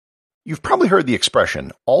You've probably heard the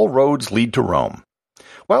expression, all roads lead to Rome.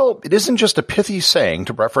 Well, it isn't just a pithy saying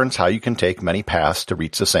to reference how you can take many paths to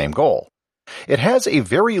reach the same goal. It has a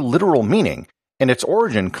very literal meaning, and its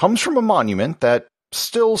origin comes from a monument that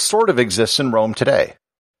still sort of exists in Rome today.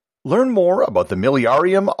 Learn more about the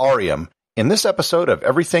Miliarium Aureum in this episode of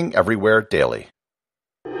Everything Everywhere Daily.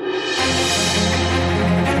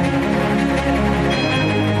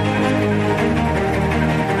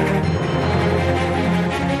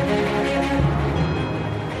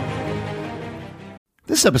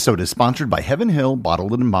 This episode is sponsored by Heaven Hill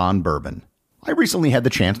Bottled & Bond Bourbon. I recently had the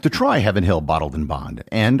chance to try Heaven Hill Bottled & Bond,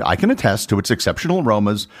 and I can attest to its exceptional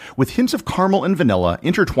aromas with hints of caramel and vanilla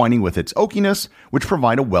intertwining with its oakiness, which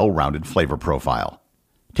provide a well-rounded flavor profile.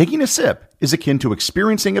 Taking a sip is akin to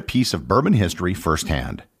experiencing a piece of bourbon history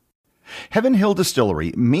firsthand. Heaven Hill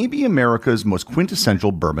Distillery may be America's most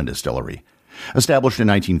quintessential bourbon distillery. Established in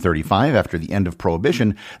 1935 after the end of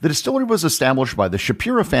Prohibition, the distillery was established by the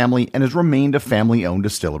Shapira family and has remained a family-owned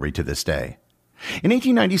distillery to this day. In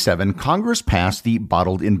 1897, Congress passed the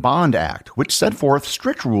Bottled in Bond Act, which set forth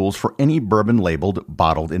strict rules for any bourbon labeled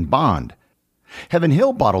Bottled in Bond. Heaven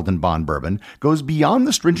Hill Bottled in Bond Bourbon goes beyond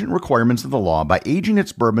the stringent requirements of the law by aging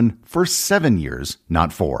its bourbon for 7 years,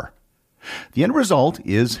 not 4. The end result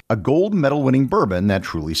is a gold medal-winning bourbon that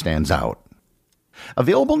truly stands out.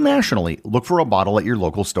 Available nationally, look for a bottle at your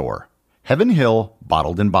local store. Heaven Hill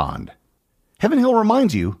Bottled in Bond. Heaven Hill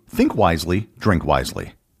reminds you, think wisely, drink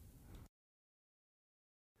wisely.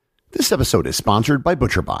 This episode is sponsored by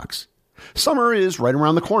ButcherBox. Summer is right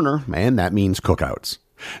around the corner, and that means cookouts.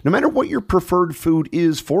 No matter what your preferred food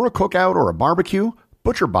is for a cookout or a barbecue,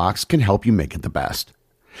 ButcherBox can help you make it the best.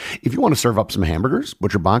 If you want to serve up some hamburgers,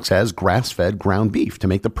 ButcherBox has grass-fed ground beef to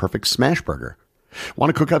make the perfect smash burger. Want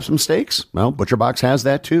to cook up some steaks? Well, ButcherBox has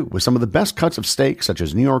that too, with some of the best cuts of steak such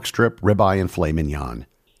as New York strip, ribeye, and filet mignon.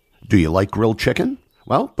 Do you like grilled chicken?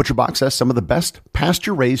 Well, ButcherBox has some of the best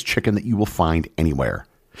pasture-raised chicken that you will find anywhere.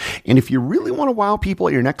 And if you really want to wow people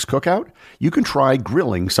at your next cookout, you can try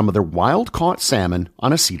grilling some of their wild-caught salmon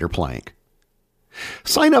on a cedar plank.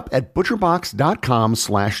 Sign up at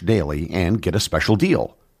butcherbox.com/daily and get a special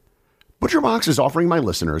deal. ButcherBox is offering my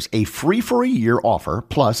listeners a free-for-a-year offer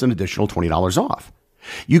plus an additional $20 off.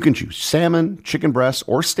 You can choose salmon, chicken breasts,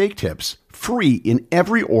 or steak tips free in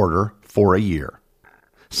every order for a year.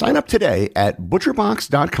 Sign up today at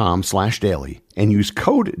butcherbox.com/daily and use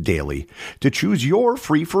code DAILY to choose your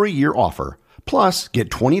free-for-a-year offer, plus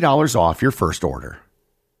get $20 off your first order.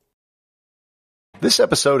 This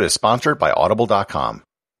episode is sponsored by Audible.com.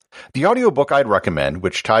 The audiobook I'd recommend,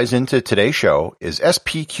 which ties into today's show, is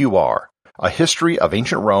SPQR, A History of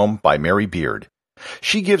Ancient Rome by Mary Beard.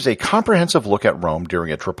 She gives a comprehensive look at Rome during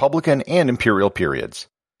its Republican and Imperial periods.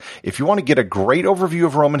 If you want to get a great overview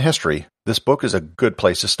of Roman history, this book is a good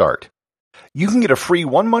place to start. You can get a free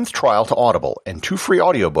 1-month trial to Audible and 2 free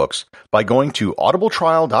audiobooks by going to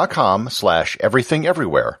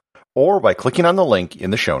audibletrial.com/everythingeverywhere or by clicking on the link in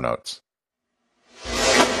the show notes.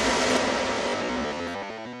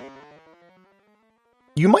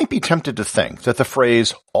 You might be tempted to think that the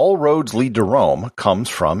phrase, all roads lead to Rome, comes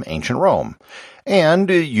from ancient Rome, and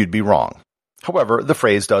you'd be wrong. However, the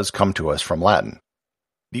phrase does come to us from Latin.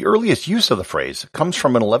 The earliest use of the phrase comes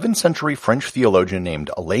from an 11th century French theologian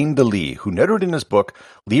named Alain de Lis, who noted in his book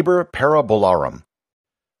Liber Parabolarum,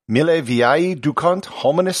 Mille viae ducunt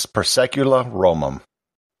hominis per secula Romum,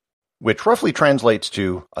 which roughly translates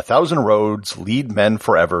to, 1,000 roads lead men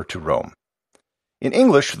forever to Rome. In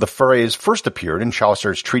English, the phrase first appeared in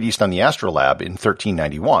Chaucer's Treatise on the Astrolabe in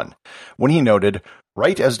 1391, when he noted,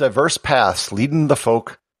 right as diverse paths leadin the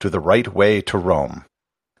folk to the right way to Rome.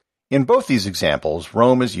 In both these examples,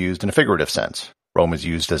 Rome is used in a figurative sense. Rome is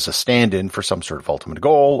used as a stand-in for some sort of ultimate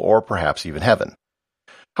goal, or perhaps even heaven.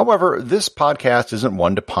 However, this podcast isn't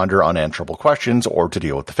one to ponder unanswerable questions or to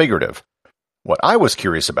deal with the figurative. What I was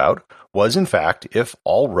curious about was, in fact, if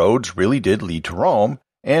all roads really did lead to Rome,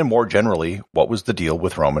 and more generally, what was the deal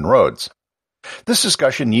with Roman roads? This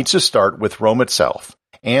discussion needs to start with Rome itself,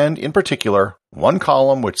 and in particular, one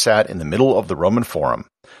column which sat in the middle of the Roman Forum,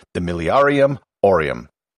 the Miliarium Aureum.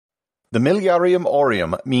 The Miliarium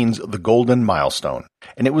Aureum means the golden milestone,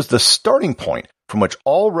 and it was the starting point from which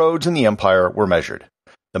all roads in the empire were measured.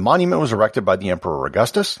 The monument was erected by the Emperor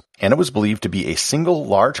Augustus, and it was believed to be a single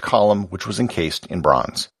large column which was encased in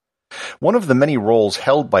bronze. One of the many roles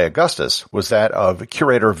held by Augustus was that of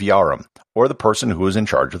Curator Viarum, or the person who was in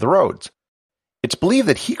charge of the roads. It's believed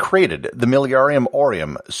that he created the Miliarium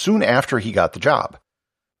Aureum soon after he got the job.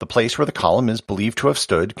 The place where the column is believed to have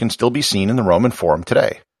stood can still be seen in the Roman Forum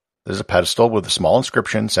today. There's a pedestal with a small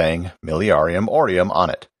inscription saying Miliarium Aureum on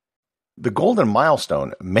it. The golden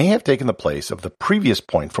milestone may have taken the place of the previous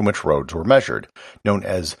point from which roads were measured, known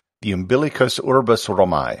as the Umbilicus Urbis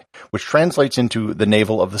Romae, which translates into the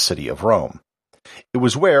navel of the city of Rome. It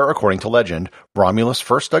was where, according to legend, Romulus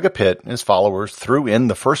first dug a pit and his followers threw in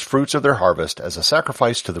the first fruits of their harvest as a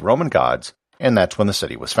sacrifice to the Roman gods, and that's when the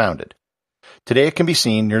city was founded. Today it can be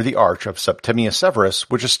seen near the arch of Septimius Severus,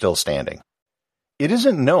 which is still standing. It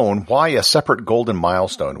isn't known why a separate golden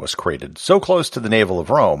milestone was created so close to the navel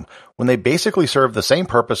of Rome when they basically served the same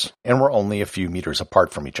purpose and were only a few meters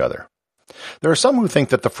apart from each other. There are some who think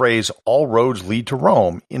that the phrase, all roads lead to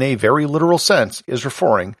Rome, in a very literal sense, is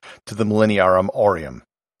referring to the Millenniarum Aureum.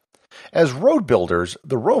 As road builders,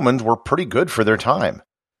 the Romans were pretty good for their time.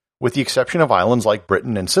 With the exception of islands like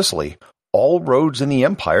Britain and Sicily, all roads in the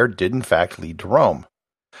empire did in fact lead to Rome.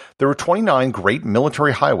 There were 29 great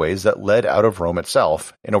military highways that led out of Rome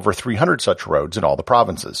itself, and over 300 such roads in all the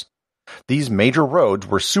provinces. These major roads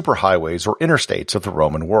were superhighways or interstates of the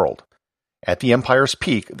Roman world. At the empire's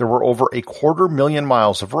peak, there were over 250,000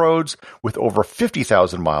 miles of roads, with over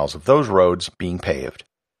 50,000 miles of those roads being paved.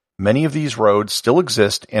 Many of these roads still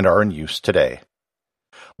exist and are in use today.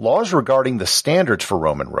 Laws regarding the standards for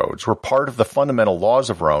Roman roads were part of the fundamental laws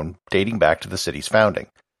of Rome dating back to the city's founding.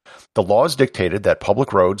 The laws dictated that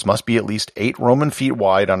public roads must be at least 8 Roman feet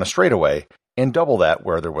wide on a straightaway and double that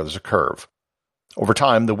where there was a curve. Over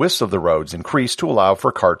time, the widths of the roads increased to allow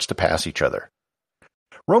for carts to pass each other.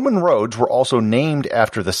 Roman roads were also named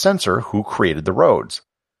after the censor who created the roads.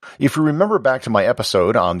 If you remember back to my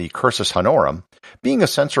episode on the Cursus Honorum, being a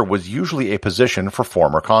censor was usually a position for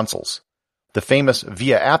former consuls. The famous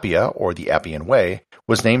Via Appia, or the Appian Way,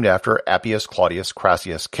 was named after Appius Claudius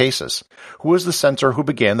Crassus Casus, who was the censor who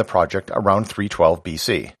began the project around 312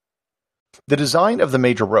 BC. The design of the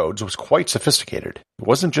major roads was quite sophisticated. It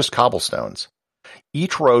wasn't just cobblestones.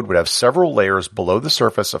 Each road would have several layers below the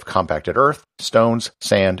surface of compacted earth, stones,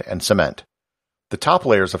 sand, and cement. The top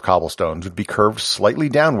layers of cobblestones would be curved slightly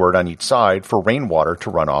downward on each side for rainwater to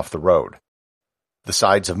run off the road. The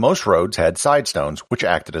sides of most roads had side stones, which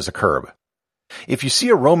acted as a curb. If you see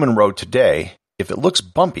a Roman road today, if it looks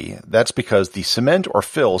bumpy, that's because the cement or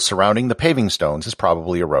fill surrounding the paving stones is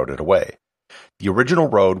probably eroded away. The original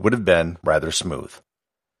road would have been rather smooth.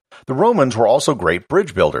 The Romans were also great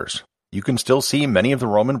bridge builders. You can still see many of the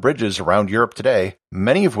Roman bridges around Europe today,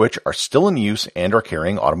 many of which are still in use and are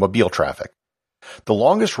carrying automobile traffic. The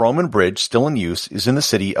longest Roman bridge still in use is in the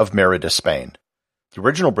city of Merida, Spain. The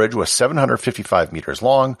original bridge was 755 meters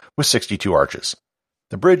long with 62 arches.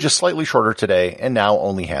 The bridge is slightly shorter today and now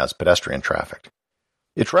only has pedestrian traffic.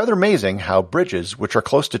 It's rather amazing how bridges, which are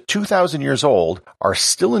close to 2,000 years old, are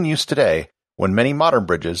still in use today when many modern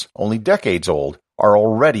bridges, only decades old, are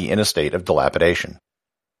already in a state of dilapidation.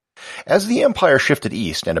 As the empire shifted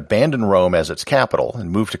east and abandoned Rome as its capital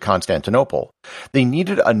and moved to Constantinople, they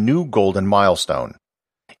needed a new golden milestone.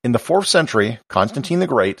 In the 4th century, Constantine the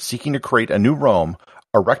Great, seeking to create a new Rome,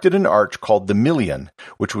 erected an arch called the Milion,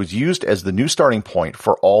 which was used as the new starting point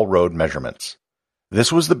for all road measurements.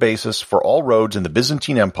 This was the basis for all roads in the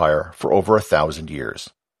Byzantine Empire for over 1,000 years.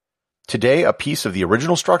 Today, a piece of the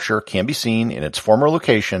original structure can be seen in its former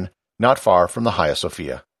location, not far from the Hagia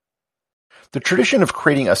Sophia. The tradition of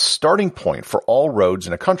creating a starting point for all roads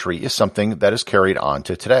in a country is something that is carried on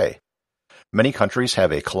to today. Many countries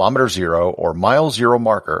have a kilometer zero or mile zero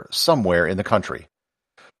marker somewhere in the country.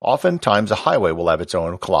 Oftentimes, a highway will have its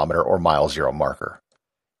own kilometer or mile zero marker.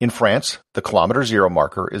 In France, the kilometer zero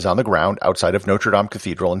marker is on the ground outside of Notre Dame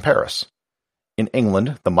Cathedral in Paris. In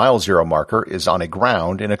England, the mile zero marker is on a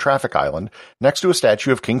ground in a traffic island next to a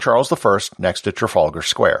statue of King Charles I next to Trafalgar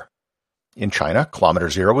Square. In China, kilometer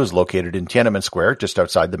zero is located in Tiananmen Square just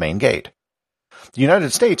outside the main gate. The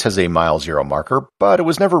United States has a mile zero marker, but it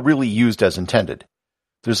was never really used as intended.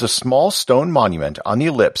 There's a small stone monument on the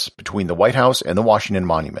ellipse between the White House and the Washington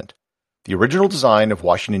Monument. The original design of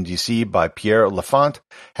Washington, D.C. by Pierre L'Enfant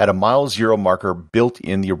had a mile zero marker built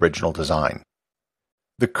in the original design.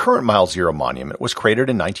 The current mile zero monument was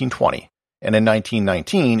created in 1920, and in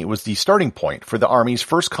 1919 it was the starting point for the Army's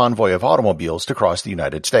first convoy of automobiles to cross the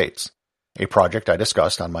United States, a project I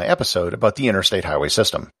discussed on my episode about the interstate highway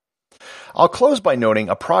system. I'll close by noting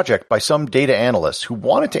a project by some data analysts who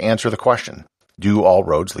wanted to answer the question, do all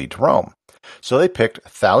roads lead to Rome? So they picked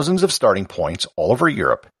thousands of starting points all over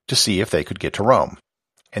Europe to see if they could get to Rome.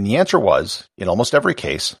 And the answer was, in almost every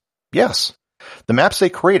case, yes. The maps they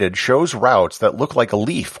created shows routes that look like a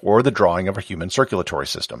leaf or the drawing of a human circulatory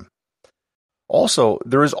system. Also,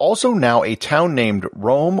 there is also now a town named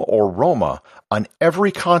Rome or Roma on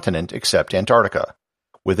every continent except Antarctica.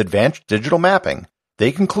 With advanced digital mapping,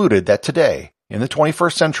 they concluded that today, in the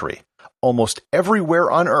 21st century, almost everywhere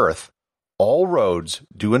on Earth, all roads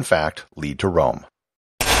do in fact lead to Rome.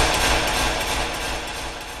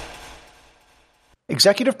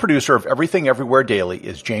 Executive producer of Everything Everywhere Daily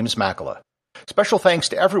is James Makala. Special thanks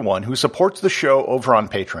to everyone who supports the show over on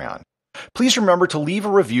Patreon. Please remember to leave a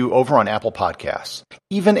review over on Apple Podcasts.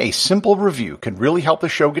 Even a simple review can really help the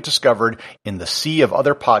show get discovered in the sea of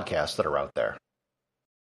other podcasts that are out there.